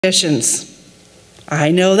conditions. I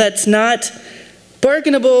know that's not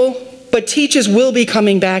bargainable, but teachers will be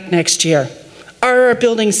coming back next year. Are our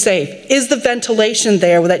buildings safe? Is the ventilation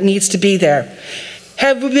there that needs to be there?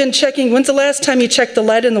 Have we been checking, when's the last time you checked the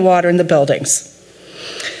lead in the water in the buildings?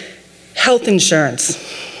 Health insurance.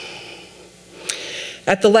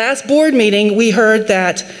 At the last board meeting, we heard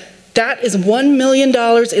that that is $1 million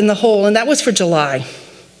in the hole, and that was for July.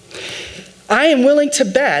 I am willing to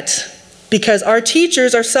bet, because our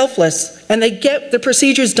teachers are selfless, and they get the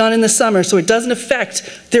procedures done in the summer, so it doesn't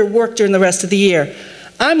affect their work during the rest of the year.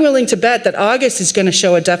 I'm willing to bet that August is going to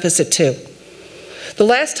show a deficit too. The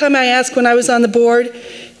last time I asked when I was on the board,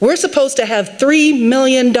 we're supposed to have $3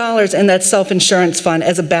 million in that self-insurance fund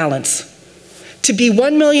as a balance. To be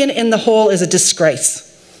 $1 million in the hole is a disgrace.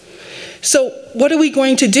 So what are we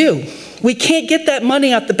going to do? We can't get that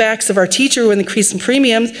money off the backs of our teacher with increasing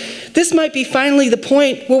premiums. This might be finally the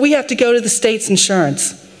point where we have to go to the state's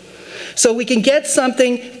insurance, so we can get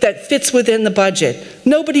something that fits within the budget.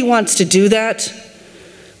 Nobody wants to do that,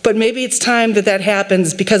 but maybe it's time that that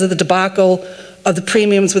happens because of the debacle of the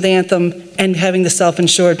premiums with Anthem and having the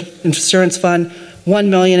self-insured insurance fund, $1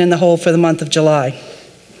 million in the hole for the month of July.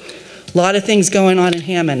 A lot of things going on in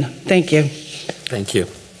Hammond. Thank you. Thank you.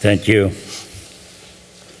 Thank you.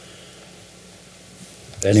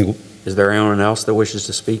 Is there anyone else that wishes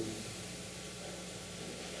to speak?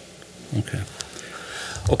 Okay.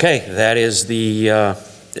 Okay, that is the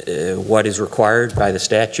what is required by the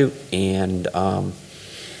statute, and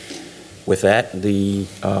with that, the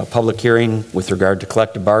public hearing with regard to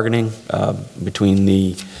collective bargaining between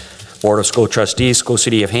the Board of School Trustees, School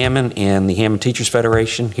City of Hammond, and the Hammond Teachers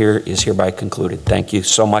Federation here is hereby concluded. Thank you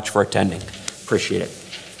so much for attending. Appreciate it.